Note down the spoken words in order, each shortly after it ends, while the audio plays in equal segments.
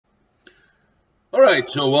All right,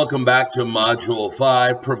 so welcome back to Module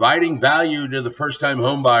 5, providing value to the first-time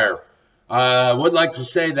homebuyer. I would like to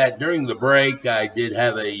say that during the break, I did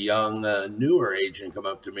have a young, newer agent come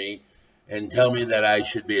up to me and tell me that I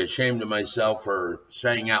should be ashamed of myself for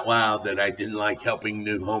saying out loud that I didn't like helping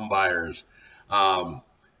new homebuyers.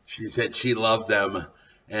 She said she loved them,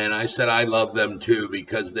 and I said I love them too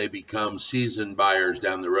because they become seasoned buyers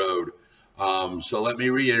down the road. So let me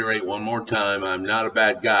reiterate one more time, I'm not a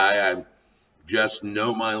bad guy. I just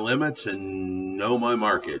know my limits and know my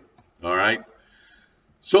market. All right.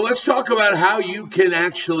 So let's talk about how you can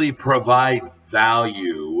actually provide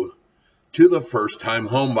value to the first-time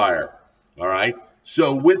homebuyer. All right.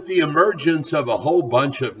 So with the emergence of a whole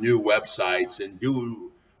bunch of new websites, and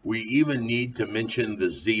do we even need to mention the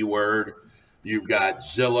Z word? You've got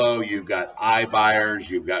Zillow, you've got iBuyers,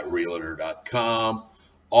 you've got Realtor.com.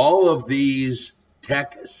 All of these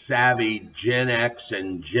tech-savvy Gen X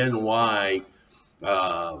and Gen Y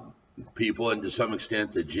people, and to some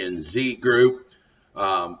extent the Gen Z group,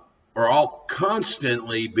 are all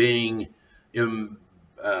constantly being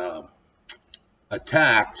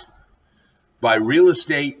attacked by real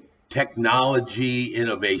estate technology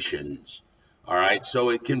innovations. All right,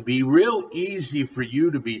 so it can be real easy for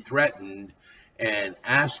you to be threatened and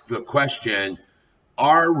ask the question,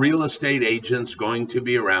 are real estate agents going to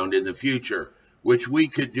be around in the future? Which we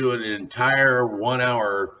could do an entire 1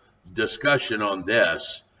 hour discussion on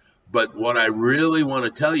this. But what I really want to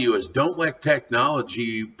tell you is don't let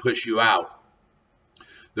technology push you out.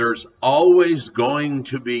 There's always going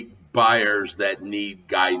to be buyers that need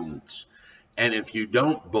guidance. And if you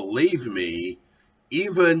don't believe me,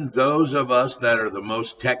 even those of us that are the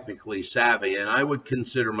most technically savvy, and I would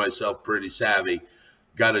consider myself pretty savvy,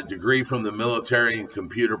 got a degree from the military in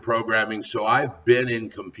computer programming, so I've been in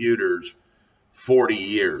computers 40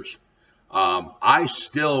 years. I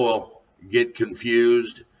still get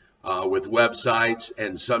confused with websites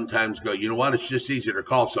and sometimes go, you know what, it's just easier to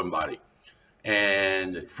call somebody.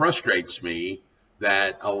 And it frustrates me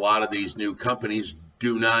that a lot of these new companies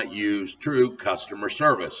do not use true customer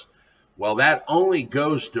service. Well, that only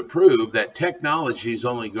goes to prove that technology is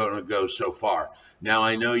only going to go so far. Now,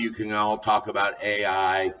 I know you can all talk about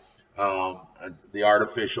AI, the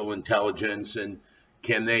artificial intelligence, and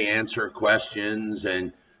can they answer questions?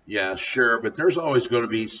 And yeah, sure, but there's always going to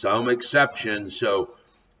be some exceptions. So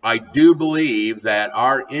I do believe that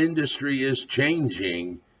our industry is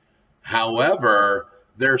changing. However,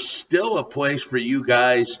 there's still a place for you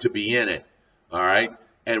guys to be in it. All right.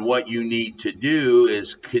 And what you need to do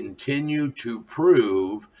is continue to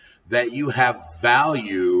prove that you have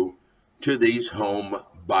value to these home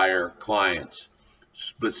buyer clients,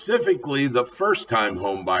 specifically the first-time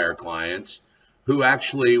home buyer clients who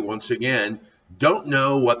actually, once again, don't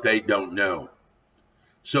know what they don't know.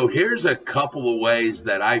 So here's a couple of ways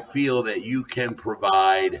that I feel that you can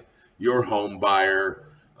provide your home buyer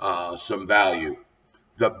some value.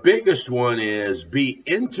 The biggest one is be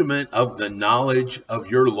intimate of the knowledge of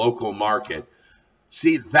your local market.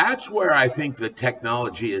 See, that's where I think the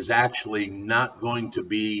technology is actually not going to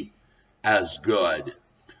be as good.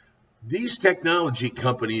 These technology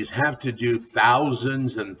companies have to do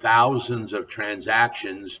thousands and thousands of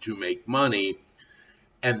transactions to make money,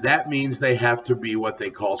 and that means they have to be what they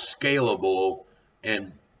call scalable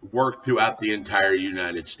and work throughout the entire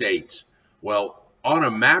United States. Well, on a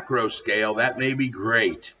macro scale, that may be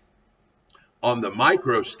great. On the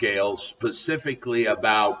micro scale, specifically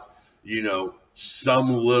about,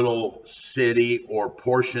 some little city or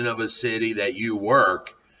portion of a city that you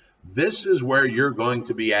work, this is where you're going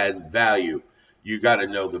to be adding value. You got to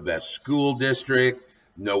know the best school district,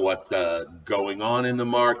 know what's going on in the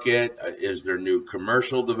market. Is there new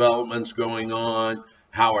commercial developments going on?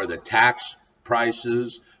 How are the tax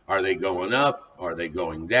prices? Are they going up? Are they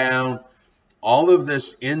going down? All of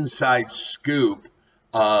this inside scoop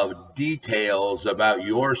of details about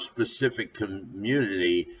your specific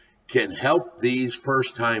community can help these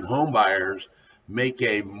first-time homebuyers make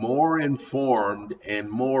a more informed and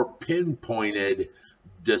more pinpointed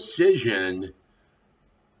decision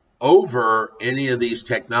over any of these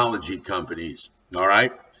technology companies. All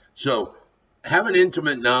right. So have an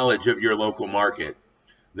intimate knowledge of your local market.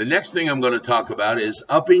 The next thing I'm going to talk about is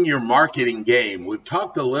upping your marketing game. We've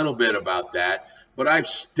talked a little bit about that, but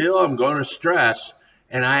I'm going to stress,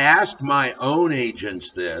 and I asked my own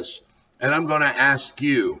agents this, and I'm going to ask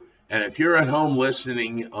you. And if you're at home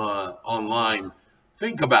listening online,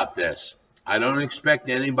 think about this. I don't expect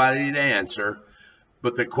anybody to answer,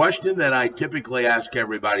 but the question that I typically ask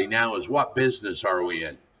everybody now is, what business are we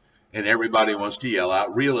in? And everybody wants to yell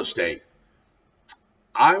out real estate.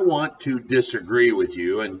 I want to disagree with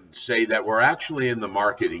you and say that we're actually in the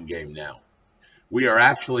marketing game now. We are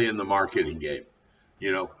actually in the marketing game.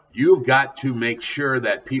 You've got to make sure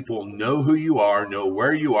that people know who you are, know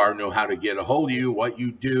where you are, know how to get a hold of you, what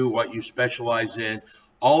you do, what you specialize in,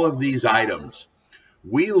 all of these items.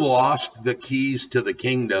 We lost the keys to the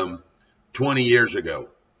kingdom 20 years ago.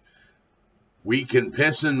 We can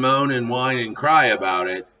piss and moan and whine and cry about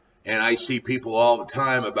it. And I see people all the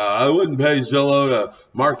time about, I wouldn't pay Zillow to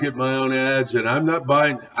market my own ads, and I'm not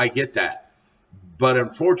buying. I get that. But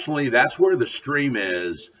unfortunately, that's where the stream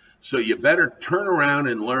is. So you better turn around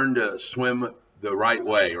and learn to swim the right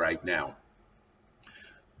way right now.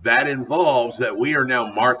 That involves that we are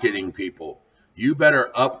now marketing people. You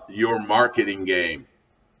better up your marketing game.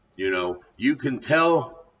 You can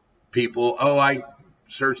tell people, oh, I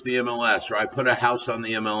searched the MLS, or I put a house on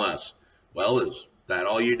the MLS. Well, is that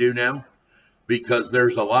all you do now? Because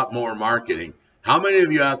there's a lot more marketing. How many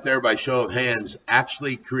of you out there, by show of hands,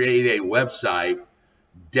 actually create a website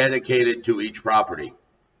dedicated to each property?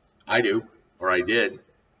 I do, or I did.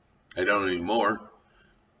 I don't anymore.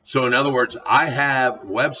 So in other words, I have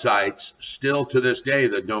websites still to this day,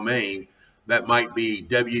 the domain, that might be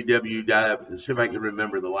www, let's see if I can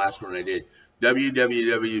remember the last one I did,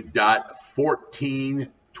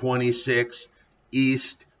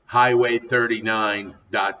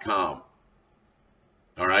 www.1426easthighway39.com.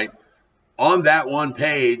 All right. On that one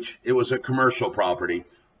page, it was a commercial property.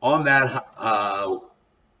 On that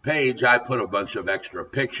page, I put a bunch of extra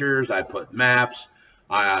pictures. I put maps.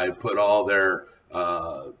 I put all their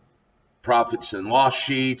profits and loss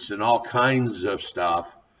sheets and all kinds of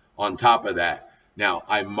stuff on top of that. Now,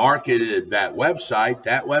 I marketed that website.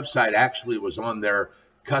 That website actually was on their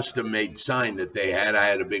custom-made sign that they had. I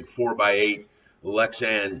had a big 4x8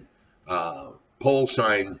 Lexan pole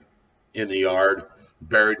sign in the yard,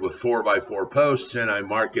 buried with 4x4 posts, and I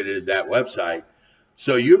marketed that website.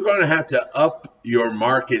 So you're going to have to up your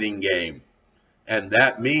marketing game, and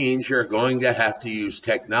that means you're going to have to use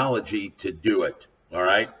technology to do it, all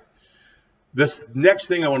right? This next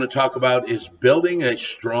thing I want to talk about is building a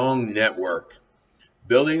strong network.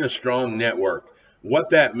 Building a strong network. What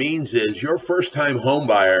that means is your first-time home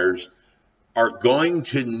buyers are going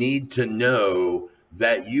to need to know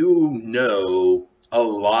that you know a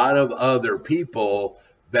lot of other people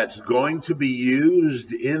that's going to be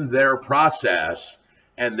used in their process,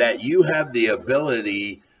 and that you have the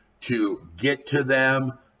ability to get to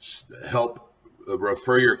them, help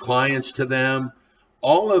refer your clients to them.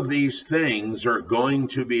 All of these things are going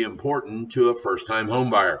to be important to a first-time home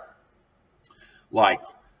buyer. Like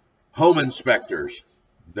home inspectors.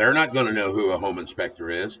 They're not going to know who a home inspector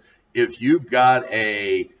is. If you've got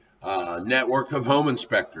a network of home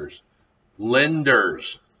inspectors,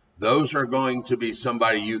 lenders, those are going to be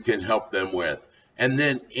somebody you can help them with. And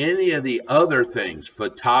then any of the other things,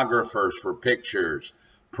 photographers for pictures,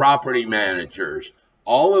 property managers,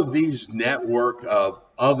 all of these network of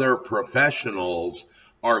other professionals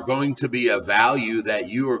are going to be a value that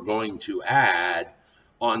you are going to add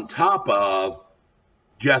on top of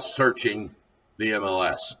just searching the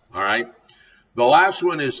MLS, all right? The last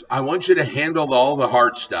one is I want you to handle all the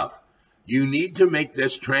hard stuff. You need to make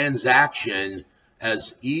this transaction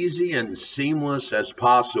as easy and seamless as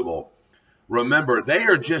possible. Remember, they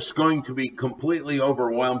are just going to be completely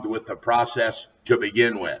overwhelmed with the process to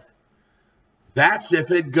begin with. That's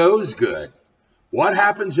if it goes good. What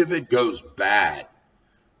happens if it goes bad?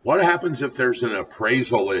 What happens if there's an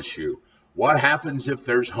appraisal issue? What happens if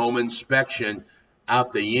there's home inspection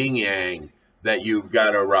out the yin-yang that you've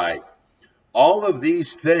got to write? All of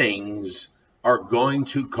these things are going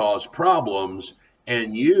to cause problems,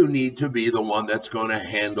 and you need to be the one that's going to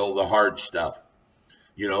handle the hard stuff.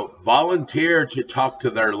 Volunteer to talk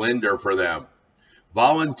to their lender for them.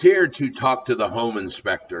 Volunteer to talk to the home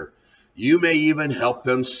inspector. You may even help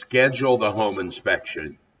them schedule the home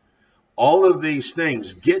inspection. All of these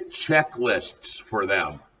things, get checklists for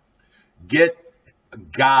them. Get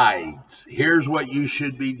guides. Here's what you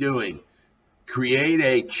should be doing. Create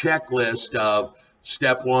a checklist of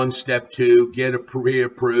step 1, step 2, get it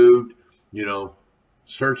pre-approved,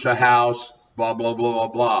 search a house, blah, blah, blah, blah,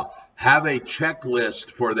 blah. Have a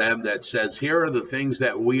checklist for them that says, here are the things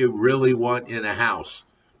that we really want in a house.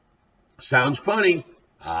 Sounds funny.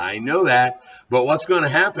 I know that. But what's going to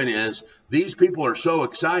happen is these people are so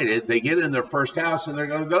excited, they get in their first house and they're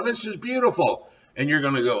going to go, this is beautiful. And you're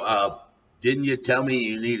going to go, didn't you tell me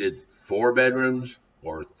you needed 4 bedrooms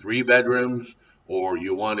or 3 bedrooms or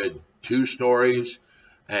you wanted 2 stories?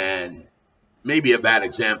 And maybe a bad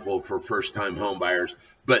example for first-time home buyers.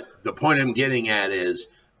 But the point I'm getting at is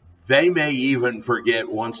they may even forget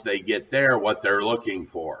once they get there what they're looking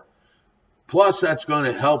for. Plus, that's going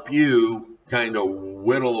to help you kind of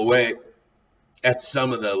whittle away at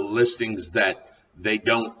some of the listings that they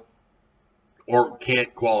don't or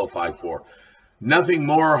can't qualify for. Nothing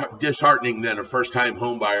more disheartening than a first-time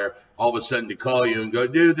home buyer all of a sudden to call you and go,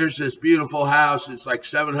 dude, there's this beautiful house. It's like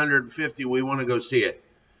 $750. We want to go see it.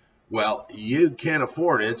 Well, you can't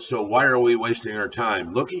afford it, so why are we wasting our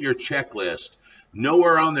time? Look at your checklist.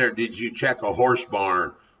 Nowhere on there did you check a horse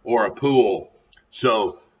barn or a pool.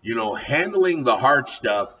 So, handling the hard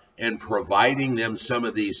stuff and providing them some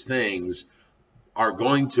of these things are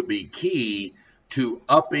going to be key to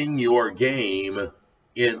upping your game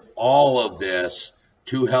in all of this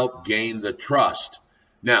to help gain the trust.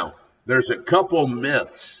 Now, there's a couple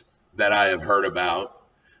myths that I have heard about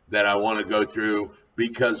that I want to go through,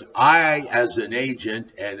 because I, as an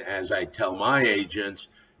agent, and as I tell my agents,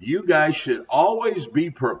 you guys should always be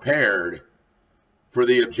prepared for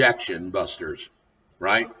the objection busters,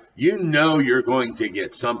 right? You know you're going to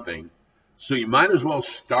get something, so you might as well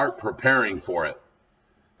start preparing for it.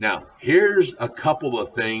 Now, here's a couple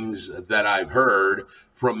of things that I've heard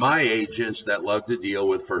from my agents that love to deal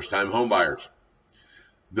with first-time homebuyers.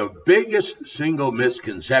 The biggest single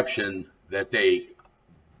misconception that they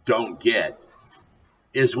don't get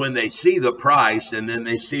is when they see the price and then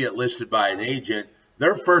they see it listed by an agent,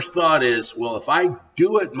 their first thought is, well, if I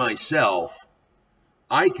do it myself,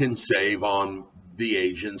 I can save on the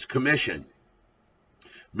agent's commission.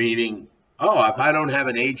 Meaning, if I don't have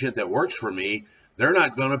an agent that works for me, they're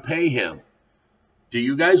not going to pay him. Do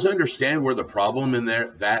you guys understand where the problem in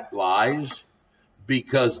that lies?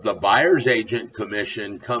 Because the buyer's agent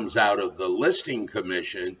commission comes out of the listing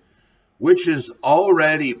commission, which is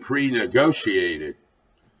already pre-negotiated.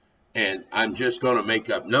 And I'm just going to make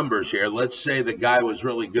up numbers here. Let's say the guy was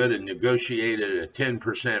really good and negotiated a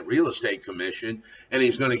 10% real estate commission, and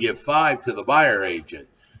he's going to give 5 to the buyer agent.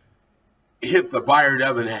 If the buyer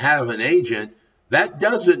doesn't have an agent, that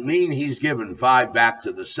doesn't mean he's giving 5 back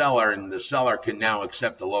to the seller and the seller can now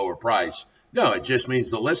accept a lower price. No, it just means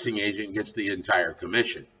the listing agent gets the entire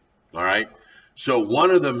commission. All right. So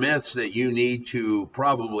one of the myths that you need to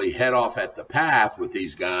probably head off at the path with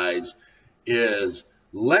these guys is,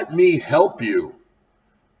 let me help you.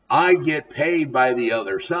 I get paid by the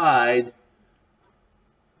other side.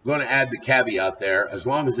 I'm going to add the caveat there, as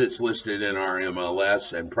long as it's listed in our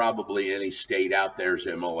MLS and probably any state out there's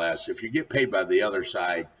MLS. If you get paid by the other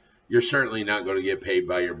side, you're certainly not going to get paid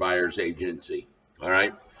by your buyer's agency. All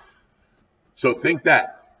right. So think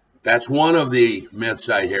that. That's one of the myths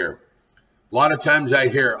I hear. A lot of times I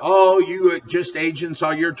hear, you just agents,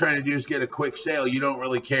 all you're trying to do is get a quick sale. You don't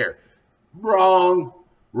really care. Wrong.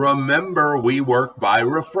 Remember, we work by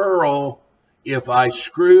referral. If I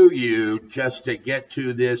screw you just to get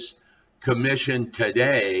to this commission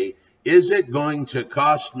today, is it going to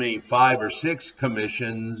cost me 5 or 6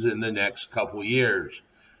 commissions in the next couple years?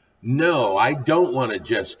 No, I don't want to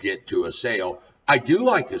just get to a sale. I do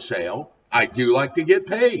like a sale. I do like to get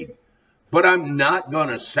paid. But I'm not going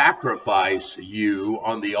to sacrifice you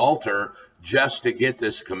on the altar just to get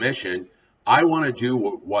this commission. I want to do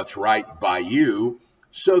what's right by you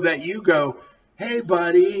so that you go, hey,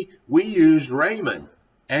 buddy, we used Raymond,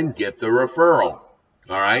 and get the referral.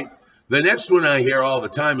 All right. The next one I hear all the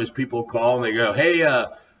time is people call and they go, hey,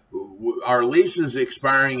 our lease is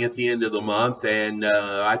expiring at the end of the month, and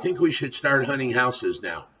I think we should start hunting houses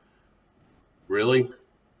now. Really?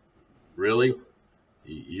 Really?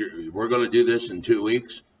 We're going to do this in 2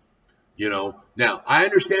 weeks? Now, I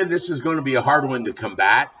understand this is going to be a hard one to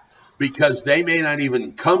combat because they may not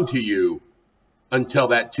even come to you until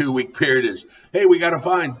that 2-week period is, hey, we got to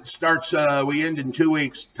find, we end in 2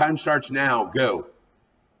 weeks, time starts now, go.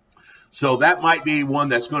 So that might be one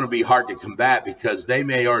that's going to be hard to combat because they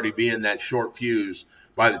may already be in that short fuse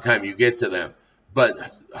by the time you get to them. But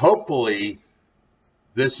hopefully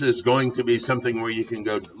this is going to be something where you can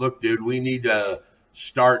go, look, dude, we need to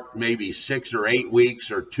start maybe 6 or 8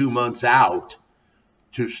 weeks or 2 months out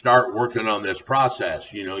to start working on this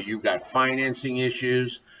process. You've got financing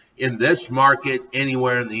issues. In this market,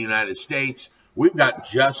 anywhere in the United States, we've got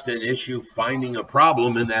just an issue finding a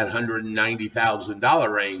problem in that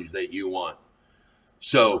 $190,000 range that you want.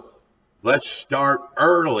 So let's start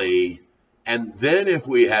early, and then if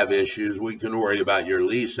we have issues, we can worry about your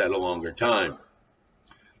lease at a longer time.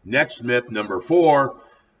 Next myth, number 4.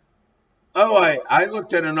 I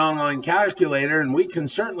looked at an online calculator, and we can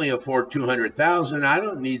certainly afford $200,000. I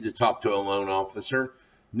don't need to talk to a loan officer.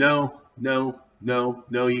 No,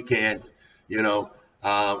 you can't.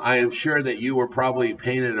 I am sure that you were probably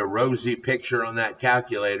painted a rosy picture on that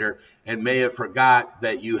calculator and may have forgot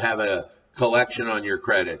that you have a collection on your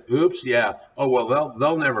credit. Oops, yeah. Oh, well,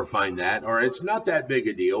 they'll never find that, or it's not that big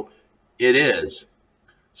a deal. It is.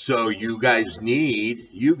 So you guys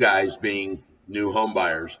being new home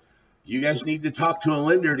buyers, you guys need to talk to a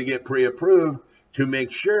lender to get pre-approved to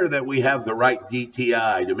make sure that we have the right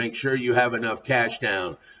DTI, to make sure you have enough cash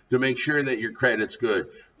down, to make sure that your credit's good.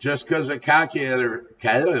 Just because a calculator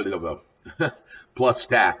plus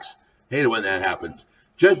tax, hate it when that happens.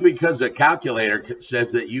 Just because a calculator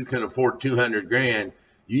says that you can afford 200 grand,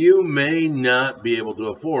 you may not be able to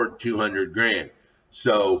afford 200 grand.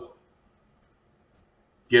 So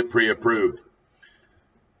get pre-approved.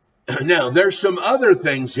 Now, there's some other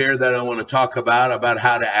things here that I want to talk about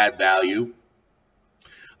how to add value.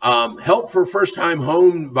 Help for first-time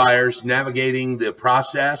home buyers navigating the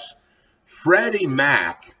process. Freddie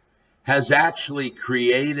Mac has actually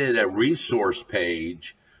created a resource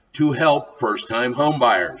page to help first-time home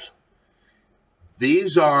buyers.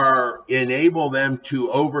 These enable them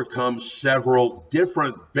to overcome several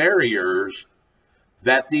different barriers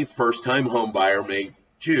that the first-time home buyer may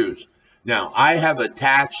choose. Now, I have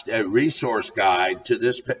attached a resource guide to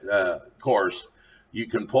this course. You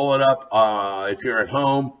can pull it up if you're at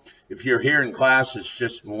home. If you're here in class, it's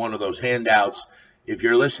just one of those handouts. If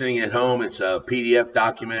you're listening at home, it's a PDF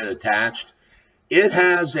document attached. It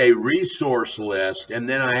has a resource list, and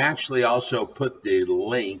then I actually also put the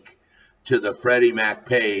link to the Freddie Mac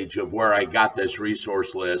page of where I got this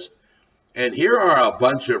resource list. And here are a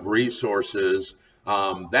bunch of resources.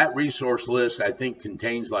 That resource list, I think,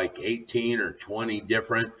 contains like 18 or 20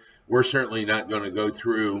 different. We're certainly not going to go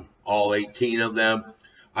through all 18 of them.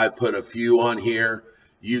 I put a few on here.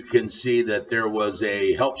 You can see that there was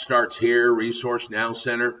a Help Starts Here Resource Now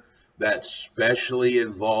Center that specially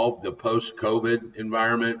involved the post-COVID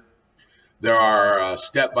environment. There are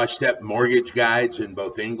step-by-step mortgage guides in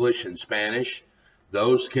both English and Spanish.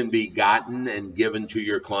 Those can be gotten and given to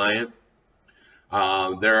your client.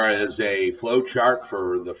 There is a flow chart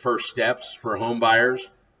for the first steps for home buyers.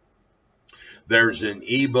 There's an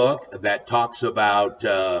ebook that talks about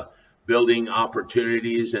building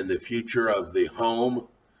opportunities and the future of the home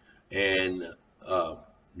and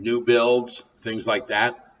new builds, things like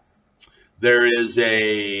that. There is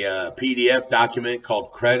a PDF document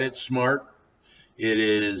called Credit Smart. It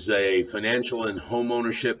is a financial and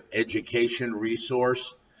homeownership education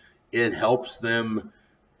resource. It helps them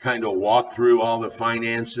kind of walk through all the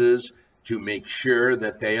finances to make sure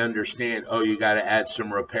that they understand, oh, you got to add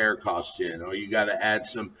some repair costs in, or you got to add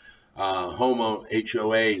some home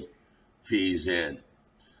HOA fees in.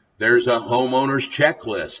 There's a homeowner's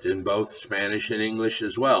checklist in both Spanish and English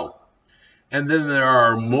as well. And then there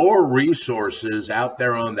are more resources out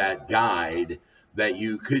there on that guide that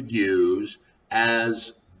you could use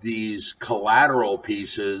as these collateral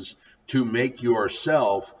pieces to make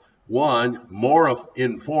yourself, one, more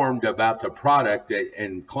informed about the product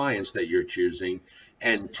and clients that you're choosing,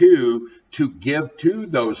 and two, to give to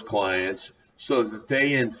those clients so that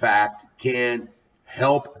they, in fact, can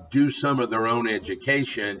help do some of their own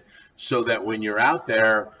education so that when you're out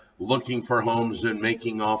there looking for homes and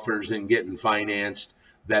making offers and getting financed,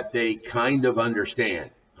 that they kind of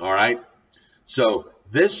understand, all right? So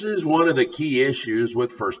this is one of the key issues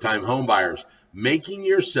with first-time home buyers, making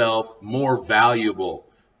yourself more valuable,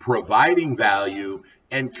 providing value,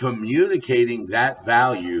 and communicating that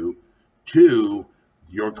value to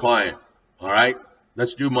your client, all right?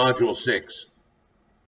 Let's do Module 6.